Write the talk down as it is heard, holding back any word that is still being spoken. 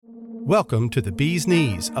Welcome to The Bee's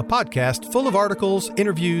Knees, a podcast full of articles,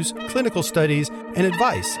 interviews, clinical studies, and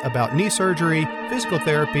advice about knee surgery, physical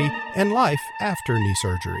therapy, and life after knee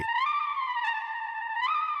surgery.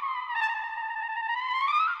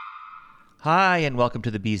 Hi, and welcome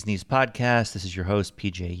to The Bee's Knees podcast. This is your host,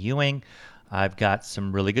 PJ Ewing. I've got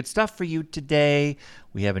some really good stuff for you today.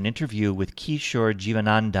 We have an interview with Kishore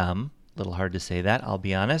Jeevanandam. A little hard to say that, I'll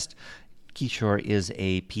be honest. Kishore is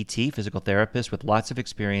a PT, physical therapist, with lots of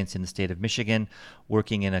experience in the state of Michigan,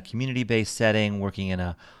 working in a community-based setting, working in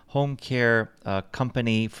a home care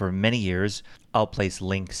company for many years. I'll place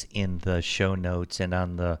links in the show notes and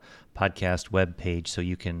on the podcast webpage so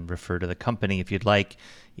you can refer to the company if you'd like,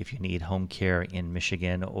 if you need home care in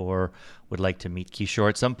Michigan or would like to meet Kishore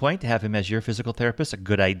at some point, to have him as your physical therapist. A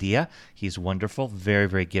good idea. He's wonderful, very,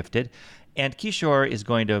 very gifted. And Kishore is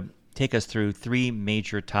going to take us through three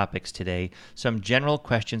major topics today. Some general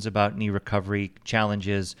questions about knee recovery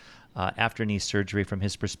challenges after knee surgery from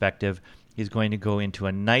his perspective. He's going to go into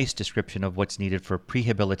a nice description of what's needed for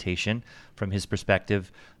prehabilitation from his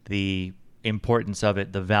perspective, the importance of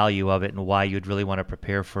it, the value of it, and why you'd really want to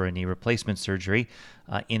prepare for a knee replacement surgery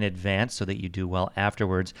in advance so that you do well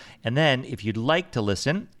afterwards. And then, if you'd like to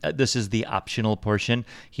listen, this is the optional portion.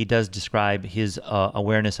 He does describe his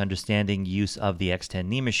awareness, understanding, use of the X10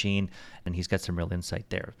 knee machine, and he's got some real insight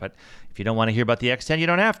there. But if you don't want to hear about the X10, you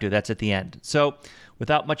don't have to. That's at the end. So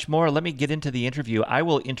without much more, let me get into the interview. I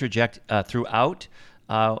will interject throughout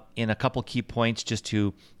in a couple key points just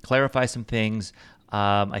to clarify some things.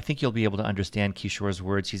 I think you'll be able to understand Kishore's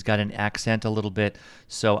words. He's got an accent a little bit,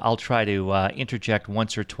 so I'll try to interject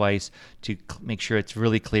once or twice to make sure it's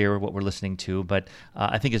really clear what we're listening to. But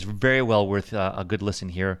I think it's very well worth a good listen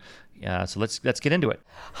here. So let's get into it.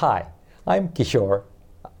 Hi, I'm Kishore.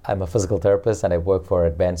 I'm a physical therapist and I work for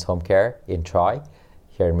Advanced Home Care in Troy,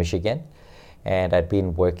 here in Michigan. And I've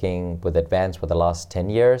been working with Advanced for the last 10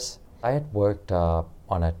 years. I had worked on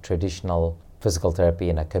a traditional physical therapy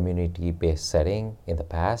in a community-based setting in the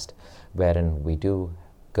past, wherein we do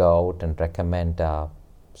go out and recommend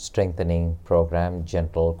strengthening program,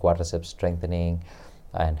 gentle quadriceps strengthening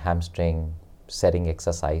and hamstring setting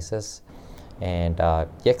exercises. And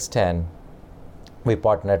X10, we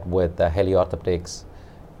partnered with Heli Orthopedics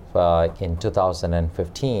in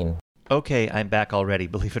 2015. Okay, I'm back already,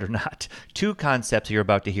 believe it or not. Two concepts you're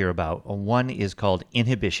about to hear about. One is called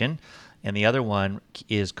inhibition, and the other one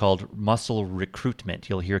is called muscle recruitment.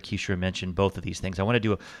 You'll hear Kishore mention both of these things. I want to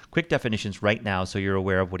do quick definitions right now so you're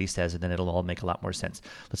aware of what he says, and then it'll all make a lot more sense.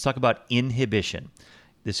 Let's talk about inhibition.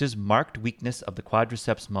 This is marked weakness of the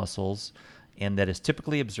quadriceps muscles, and that is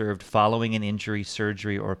typically observed following an injury,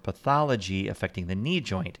 surgery, or pathology affecting the knee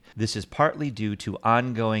joint. This is partly due to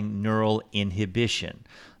ongoing neural inhibition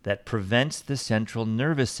that prevents the central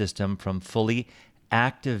nervous system from fully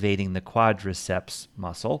activating the quadriceps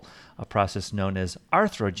muscle, a process known as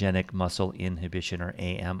arthrogenic muscle inhibition, or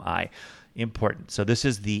AMI. Important. So this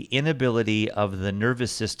is the inability of the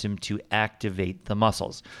nervous system to activate the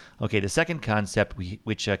muscles. Okay, the second concept,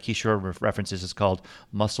 which Kishore references, is called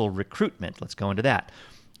muscle recruitment. Let's go into that.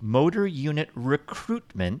 Motor unit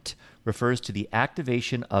recruitment refers to the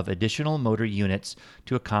activation of additional motor units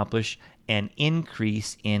to accomplish an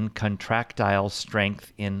increase in contractile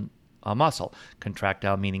strength in a muscle.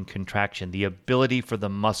 Contractile meaning contraction, the ability for the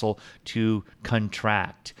muscle to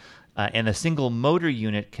contract. And a single motor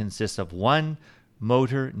unit consists of one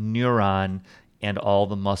motor neuron and all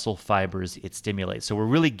the muscle fibers it stimulates. So we're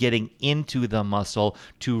really getting into the muscle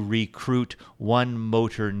to recruit one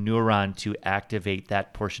motor neuron to activate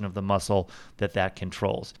that portion of the muscle that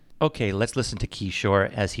controls. Okay, let's listen to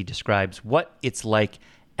Kishore as he describes what it's like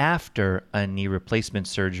after a knee replacement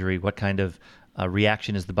surgery. What kind of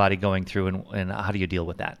reaction is the body going through, and how do you deal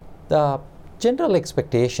with that? The general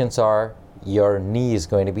expectations are your knee is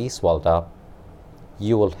going to be swelled up.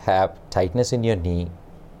 You will have tightness in your knee.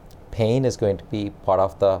 Pain is going to be part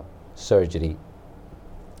of the surgery.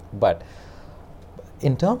 But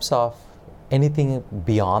in terms of anything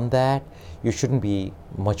beyond that, you shouldn't be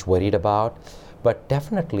much worried about. But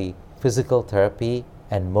definitely physical therapy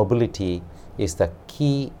and mobility is the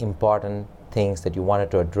key important things that you wanted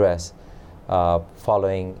to address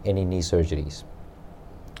following any knee surgeries.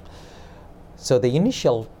 So the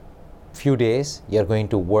initial few days, you're going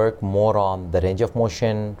to work more on the range of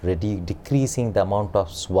motion, decreasing the amount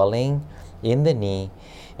of swelling in the knee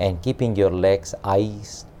and keeping your legs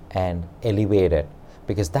iced and elevated,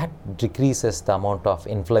 because that decreases the amount of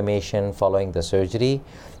inflammation following the surgery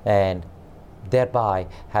and thereby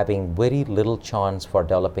having very little chance for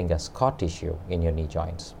developing a scar tissue in your knee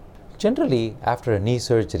joints. Generally, after a knee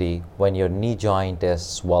surgery, when your knee joint is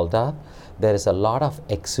swelled up, there is a lot of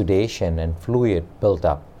exudation and fluid built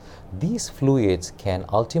up. These fluids can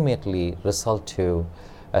ultimately result to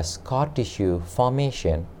a scar tissue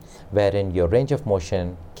formation wherein your range of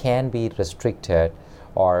motion can be restricted,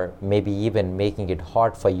 or maybe even making it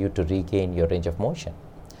hard for you to regain your range of motion.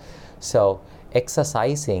 So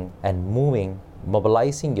exercising and moving,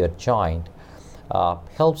 mobilizing your joint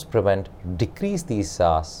helps decrease these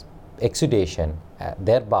exudation,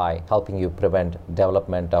 thereby helping you prevent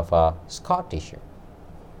development of scar tissue.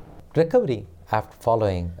 Recovery after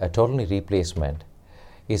following a total knee replacement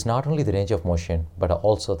is not only the range of motion but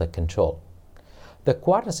also the control. The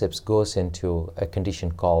quadriceps goes into a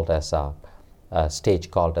condition called as a stage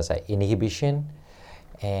called as a inhibition,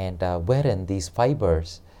 and wherein these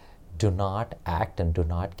fibers do not act and do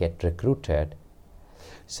not get recruited.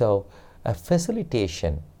 So a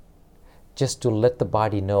facilitation just to let the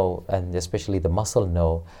body know, and especially the muscle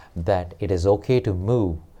know, that it is okay to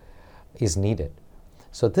move is needed.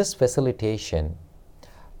 So this facilitation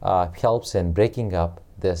helps in breaking up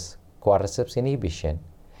this quadriceps inhibition,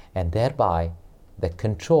 and thereby the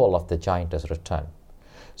control of the joint is returned.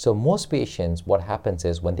 So most patients, what happens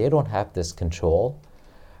is when they don't have this control,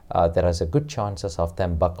 there is a good chances of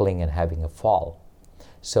them buckling and having a fall.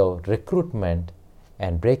 So recruitment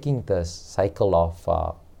and breaking the cycle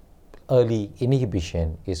of early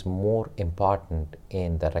inhibition is more important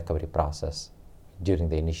in the recovery process during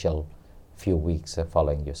the initial few weeks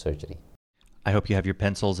following your surgery. I hope you have your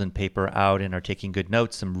pencils and paper out and are taking good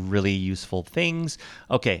notes, some really useful things.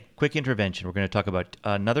 Okay, quick intervention. We're going to talk about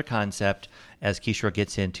another concept as Kishore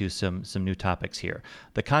gets into some new topics here.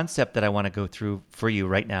 The concept that I want to go through for you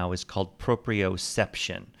right now is called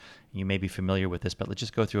proprioception. You may be familiar with this, but let's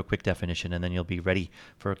just go through a quick definition and then you'll be ready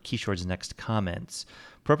for Kishore's next comments.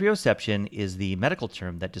 Proprioception is the medical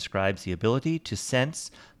term that describes the ability to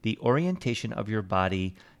sense the orientation of your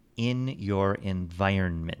body in your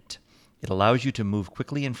environment. It allows you to move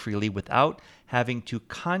quickly and freely without having to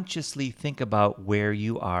consciously think about where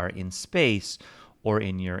you are in space or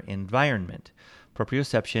in your environment.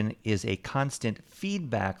 Proprioception is a constant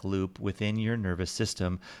feedback loop within your nervous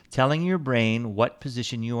system, telling your brain what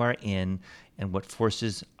position you are in and what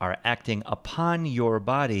forces are acting upon your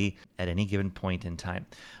body at any given point in time.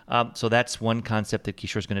 So that's one concept that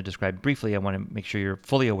Kishore is going to describe briefly. I want to make sure you're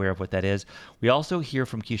fully aware of what that is. We also hear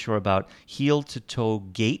from Kishore about heel-to-toe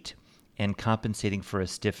gait and compensating for a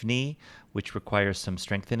stiff knee, which requires some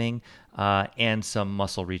strengthening and some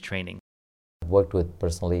muscle retraining. I've worked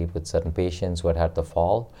personally with certain patients who had the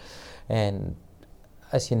fall, and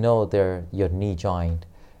as you know, your knee joint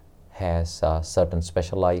has certain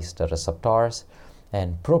specialized receptors,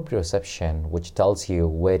 and proprioception, which tells you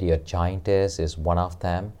where your joint is one of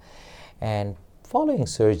them. And following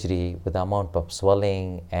surgery, with the amount of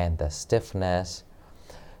swelling and the stiffness,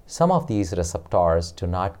 some of these receptors do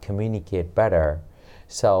not communicate better.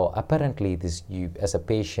 So apparently you as a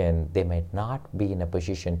patient, they might not be in a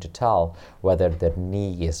position to tell whether the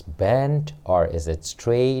knee is bent or is it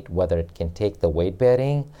straight, whether it can take the weight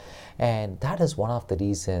bearing. And that is one of the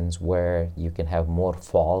reasons where you can have more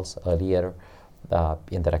falls earlier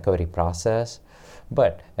in the recovery process.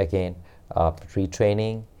 But again,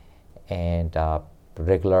 retraining and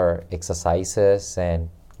regular exercises and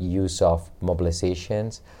use of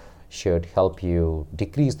mobilizations should help you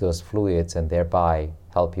decrease those fluids and thereby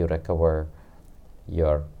help you recover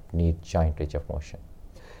your knee joint range of motion.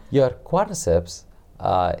 Your quadriceps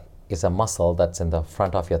is a muscle that's in the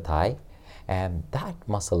front of your thigh, and that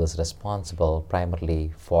muscle is responsible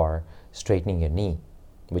primarily for straightening your knee,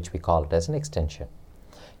 which we call it as an extension.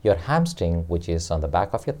 Your hamstring, which is on the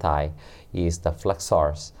back of your thigh, is the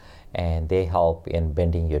flexors, and they help in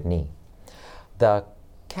bending your knee. The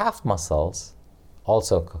calf muscles,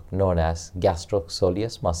 also known as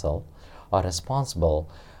gastrocsoleus muscle, are responsible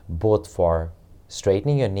both for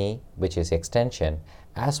straightening your knee, which is extension,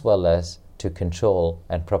 as well as to control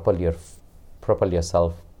and propel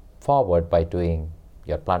yourself forward by doing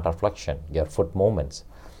your plantar flexion, your foot movements.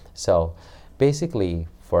 So basically,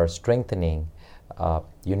 for strengthening,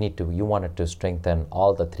 you wanted to strengthen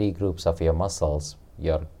all the three groups of your muscles: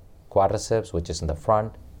 your quadriceps, which is in the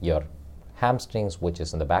front, your hamstrings, which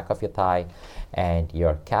is in the back of your thigh, and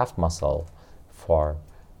your calf muscle for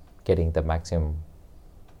getting the maximum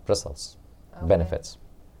results, benefits.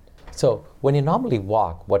 So when you normally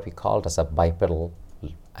walk, what we call it as a bipedal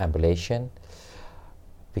ambulation,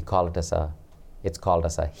 it's called as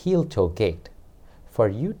a heel-toe gait. For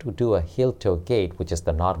you to do a heel-toe gait, which is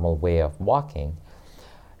the normal way of walking,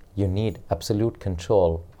 you need absolute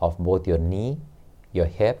control of both your knee, your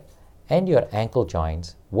hip, and your ankle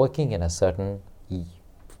joints working in a certain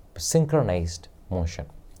synchronized motion.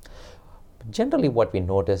 Generally, what we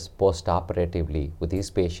notice post-operatively with these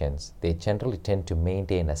patients, they generally tend to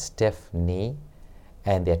maintain a stiff knee,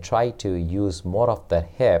 and they try to use more of their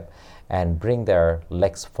hip and bring their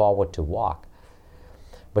legs forward to walk.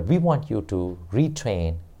 But we want you to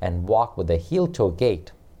retrain and walk with a heel-toe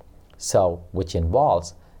gait, so which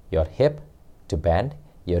involves your hip to bend,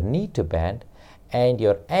 your knee to bend, and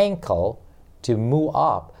your ankle to move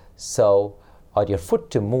up, or your foot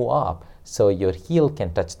to move up so your heel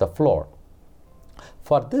can touch the floor.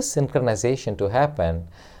 For this synchronization to happen,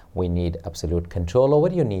 we need absolute control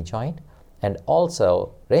over your knee joint, and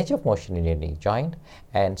also range of motion in your knee joint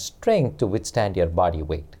and strength to withstand your body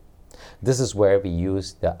weight. This is where we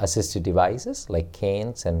use the assistive devices like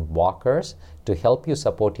canes and walkers to help you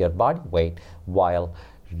support your body weight while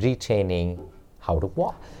retraining how to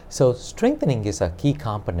walk. So strengthening is a key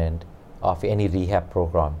component of any rehab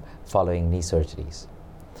program following knee surgeries.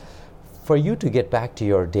 For you to get back to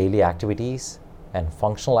your daily activities and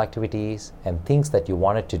functional activities and things that you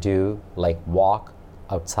wanted to do, like walk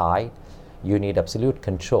outside, you need absolute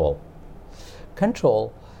control.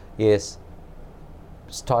 Control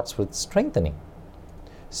starts with strengthening.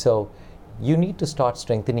 So you need to start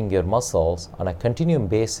strengthening your muscles on a continuum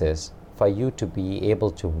basis for you to be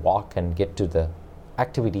able to walk and get to the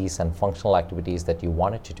activities and functional activities that you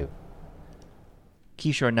wanted to do.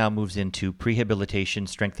 Kishore now moves into prehabilitation,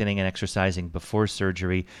 strengthening, and exercising before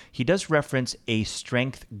surgery. He does reference a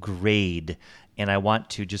strength grade, and I want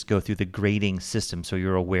to just go through the grading system so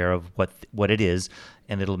you're aware of what it is,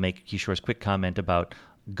 and it'll make Kishore's quick comment about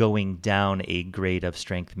going down a grade of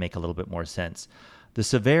strength make a little bit more sense. The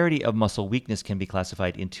severity of muscle weakness can be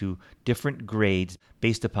classified into different grades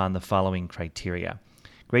based upon the following criteria.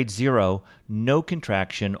 Grade 0, no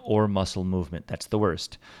contraction or muscle movement. That's the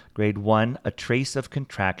worst. Grade 1, a trace of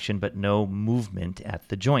contraction but no movement at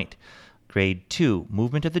the joint. Grade 2,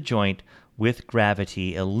 movement at the joint with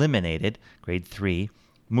gravity eliminated. Grade 3,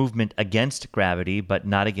 movement against gravity but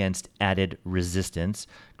not against added resistance.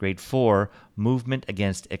 Grade 4, movement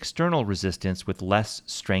against external resistance with less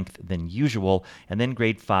strength than usual. And then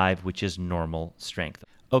grade 5, which is normal strength.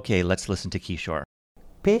 Okay, let's listen to Kishore.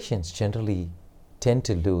 Patients generally tend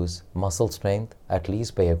to lose muscle strength at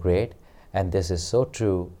least by a grade, and this is so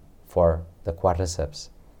true for the quadriceps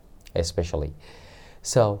especially.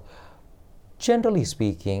 So generally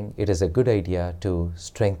speaking, it is a good idea to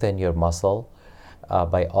strengthen your muscle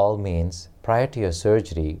by all means prior to your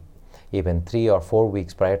surgery, even 3 or 4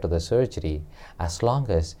 weeks prior to the surgery, as long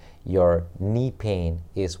as your knee pain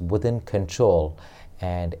is within control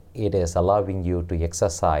and it is allowing you to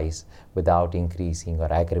exercise without increasing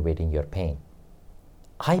or aggravating your pain.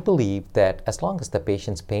 I believe that as long as the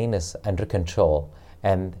patient's pain is under control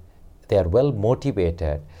and they are well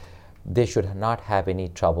motivated, they should not have any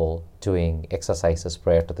trouble doing exercises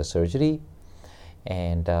prior to the surgery.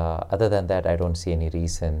 And other than that, I don't see any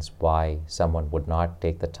reasons why someone would not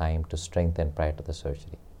take the time to strengthen prior to the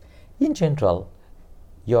surgery. In general,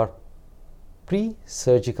 your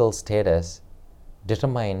pre-surgical status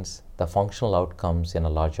determines the functional outcomes in a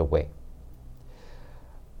larger way.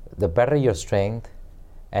 The better your strength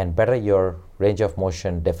and better your range of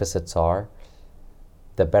motion deficits are,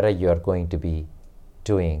 the better you're going to be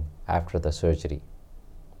doing after the surgery.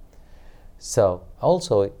 So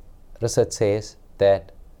also, research says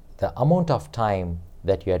that the amount of time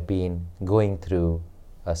that you had been going through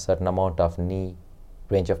a certain amount of knee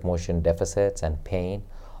range of motion deficits and pain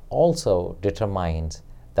also determines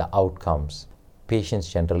the outcomes. Patients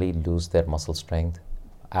generally lose their muscle strength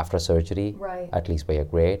after surgery, right, at least by a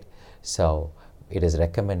grade. So it is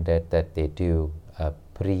recommended that they do a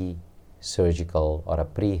pre-surgical or a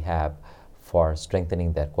prehab for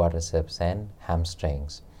strengthening their quadriceps and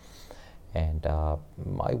hamstrings. And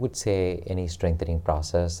I would say any strengthening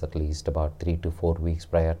process, at least about 3 to 4 weeks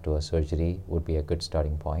prior to a surgery, would be a good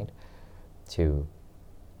starting point to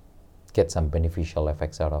get some beneficial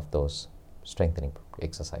effects out of those strengthening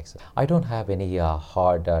exercises. I don't have any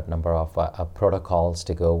hard number of protocols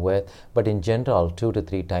to go with, but in general, 2 to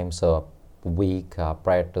 3 times a week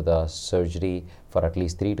prior to the surgery for at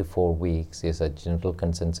least 3 to 4 weeks is a general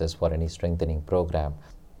consensus for any strengthening program.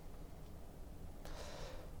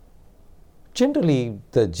 Generally,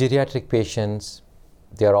 the geriatric patients,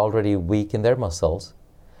 they are already weak in their muscles,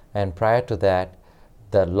 and prior to that,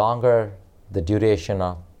 the longer the duration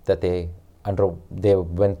that they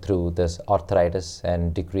went through this arthritis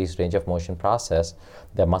and decreased range of motion process,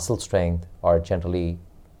 their muscle strength are generally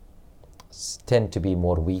tend to be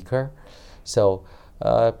more weaker. So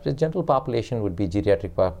the general population would be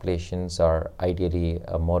geriatric populations are ideally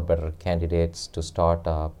more better candidates to start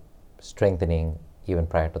strengthening even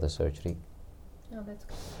prior to the surgery. Oh, that's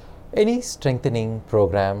good. Any strengthening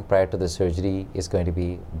program prior to the surgery is going to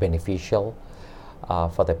be beneficial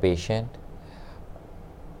for the patient.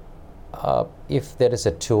 If there is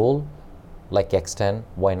a tool like Extend,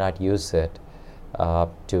 why not use it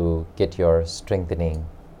to get your strengthening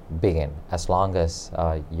begin, as long as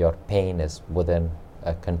your pain is within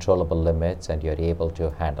controllable limits and you're able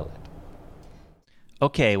to handle it.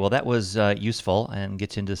 Okay, well, that was useful and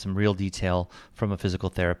gets into some real detail from a physical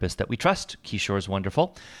therapist that we trust. Kishore is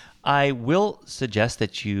wonderful. I will suggest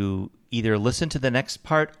that you either listen to the next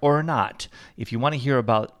part or not. If you want to hear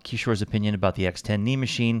about Kishore's opinion about the X10 knee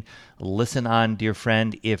machine, listen on, dear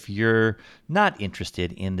friend. If you're not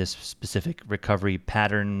interested in this specific recovery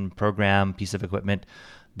pattern, program, piece of equipment,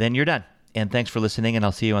 then you're done. And thanks for listening, and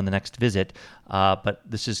I'll see you on the next visit. But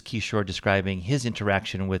this is Kishore describing his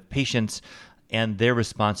interaction with patients and their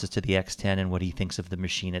responses to the X10 and what he thinks of the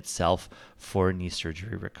machine itself for knee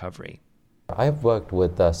surgery recovery. I've worked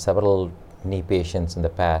with several knee patients in the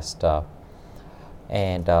past,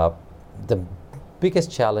 and the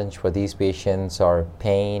biggest challenge for these patients are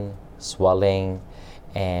pain, swelling,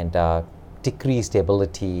 and decreased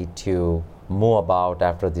ability to move about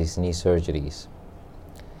after these knee surgeries.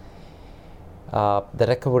 The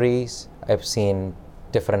recoveries, I've seen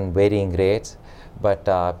different varying rates, but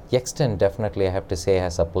Extend definitely, I have to say,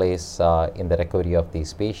 has a place in the recovery of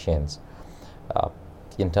these patients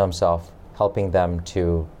in terms of helping them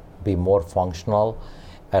to be more functional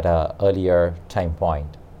at an earlier time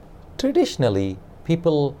point. Traditionally,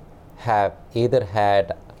 people have either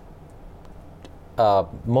had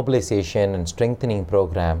mobilization and strengthening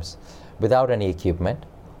programs without any equipment,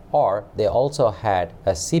 or they also had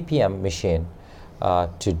a CPM machine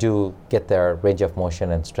to get their range of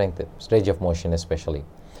motion and strength, range of motion especially.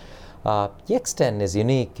 Extend is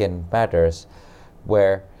unique in matters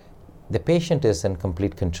where the patient is in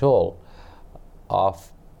complete control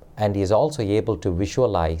of, and is also able to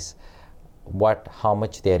visualize how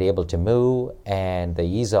much they are able to move and the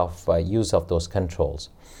ease of use of those controls.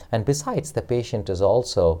 And besides, the patient is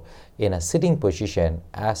also in a sitting position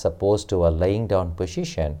as opposed to a laying down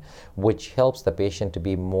position, which helps the patient to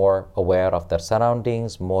be more aware of their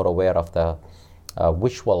surroundings, more aware of the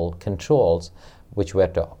visual controls which we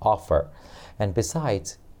have to offer. And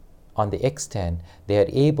besides, on the Extend, they are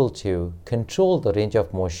able to control the range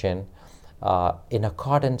of motion in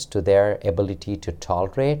accordance to their ability to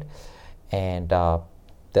tolerate and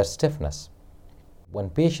their stiffness. When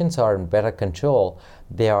patients are in better control,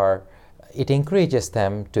 it encourages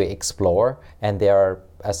them to explore, and they are,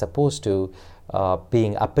 as opposed to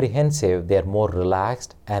being apprehensive, they are more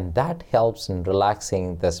relaxed, and that helps in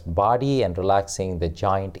relaxing this body and relaxing the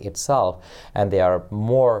joint itself, and they are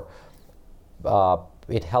more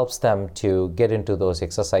it helps them to get into those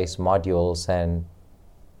exercise modules, and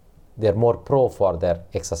they're more pro for their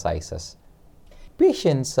exercises.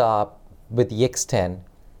 Patients with the Extend,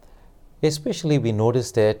 especially we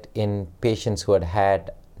noticed it in patients who had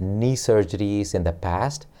had knee surgeries in the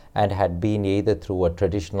past and had been either through a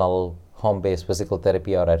traditional home-based physical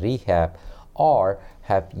therapy or a rehab, or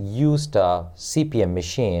have used a CPM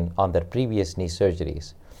machine on their previous knee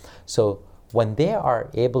surgeries. So when they are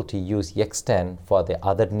able to use Extend for the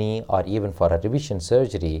other knee or even for a revision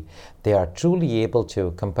surgery, they are truly able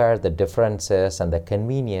to compare the differences and the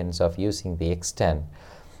convenience of using the Extend.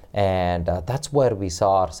 And that's where we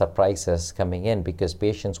saw our surprises coming in, because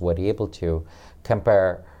patients were able to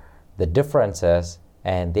compare the differences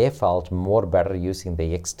and they felt more better using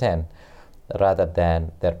the Extend rather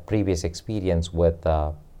than their previous experience with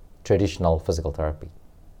traditional physical therapy.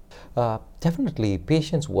 Definitely,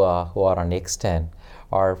 patients who are on Extend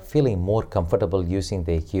are feeling more comfortable using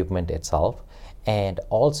the equipment itself, and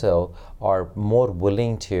also are more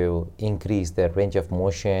willing to increase their range of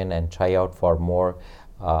motion and try out for more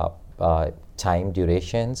time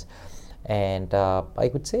durations. And I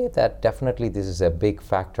would say that definitely this is a big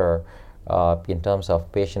factor in terms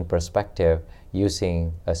of patient perspective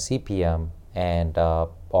using a CPM and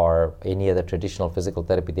or any other traditional physical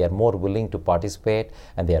therapy. They are more willing to participate,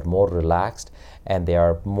 and they are more relaxed, and they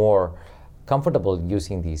are more comfortable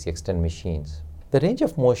using these Extend machines. The range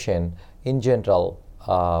of motion in general,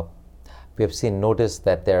 we have noticed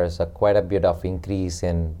that there is quite a bit of increase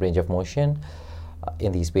in range of motion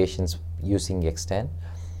in these patients using Extend.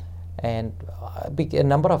 And a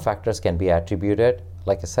number of factors can be attributed.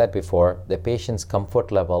 Like I said before, the patient's comfort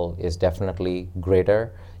level is definitely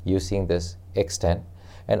greater using this Extend.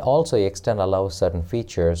 And also, Extend allows certain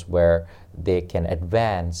features where they can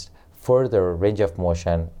advance further range of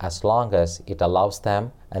motion as long as it allows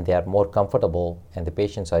them and they are more comfortable, and the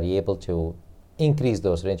patients are able to increase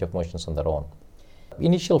those range of motions on their own.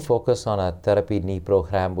 initial focus on a therapy knee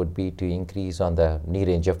program would be to increase on the knee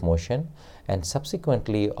range of motion, and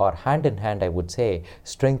subsequently, or hand in hand, I would say,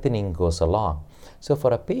 strengthening goes along. So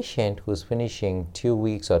for a patient who's finishing 2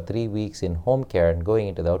 weeks or 3 weeks in home care and going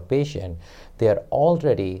into the outpatient, they are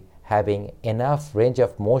already having enough range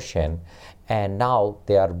of motion, and now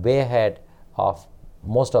they are way ahead of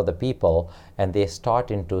most of the people, and they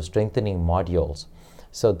start into strengthening modules.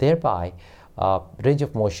 So thereby, range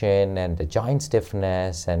of motion and the joint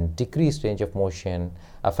stiffness and decreased range of motion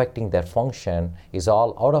affecting their function is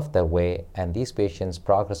all out of their way, and these patients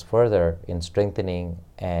progress further in strengthening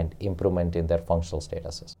and improvement in their functional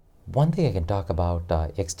statuses. One thing I can talk about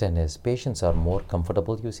X10 is patients are more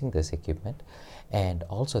comfortable using this equipment, and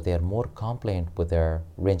also they are more compliant with their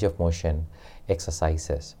range of motion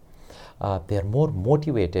exercises. They are more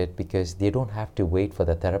motivated because they don't have to wait for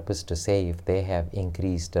the therapist to say if they have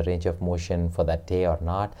increased the range of motion for that day or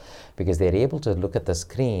not, because they're able to look at the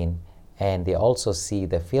screen and they also see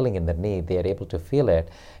the feeling in the knee. They are able to feel it,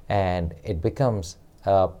 and it becomes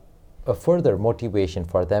a further motivation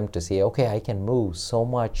for them to say, okay, I can move so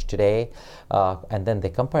much today, and then they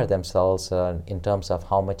compare themselves in terms of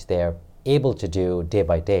how much they're able to do day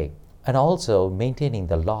by day. And also maintaining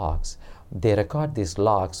the logs. They record these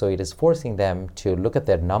logs, so it is forcing them to look at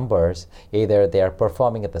their numbers. Either they are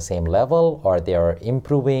performing at the same level or they are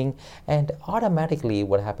improving, and automatically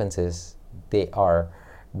what happens is they are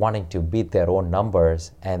wanting to beat their own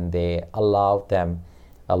numbers, and they allow them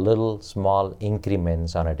a little small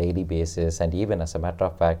increments on a daily basis, and even, as a matter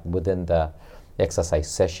of fact, within the exercise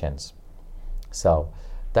sessions. So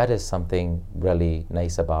that is something really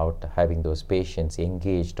nice about having those patients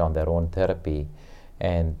engaged on their own therapy,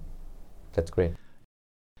 and that's great.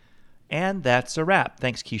 And that's a wrap.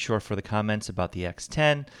 Thanks, Kishore, for the comments about the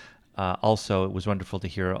X10. Also, it was wonderful to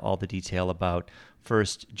hear all the detail about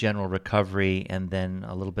first general recovery and then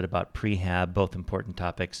a little bit about prehab, both important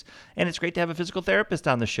topics. And it's great to have a physical therapist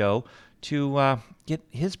on the show to get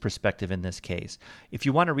his perspective in this case. If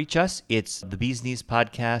you want to reach us, it's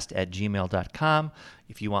thebeesnewspodcast@gmail.com.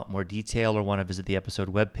 If you want more detail or want to visit the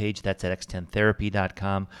episode webpage, that's at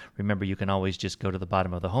x10therapy.com. Remember, you can always just go to the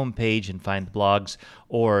bottom of the homepage and find the blogs,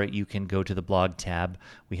 or you can go to the blog tab.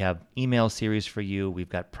 We have email series for you. We've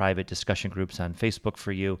got private discussion groups on Facebook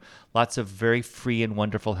for you. Lots of very free and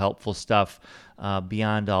wonderful, helpful stuff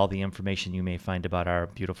beyond all the information you may find about our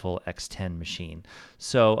beautiful X10 machine.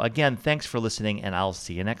 So again, thanks for listening, and I'll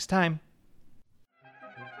see you next time.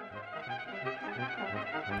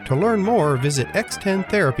 To learn more, visit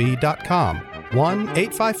x10therapy.com,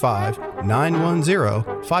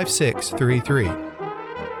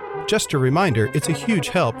 1-855-910-5633. Just a reminder, it's a huge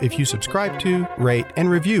help if you subscribe to, rate, and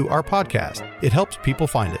review our podcast. It helps people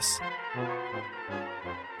find us.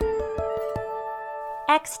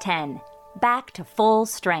 X10, back to full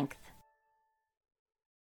strength.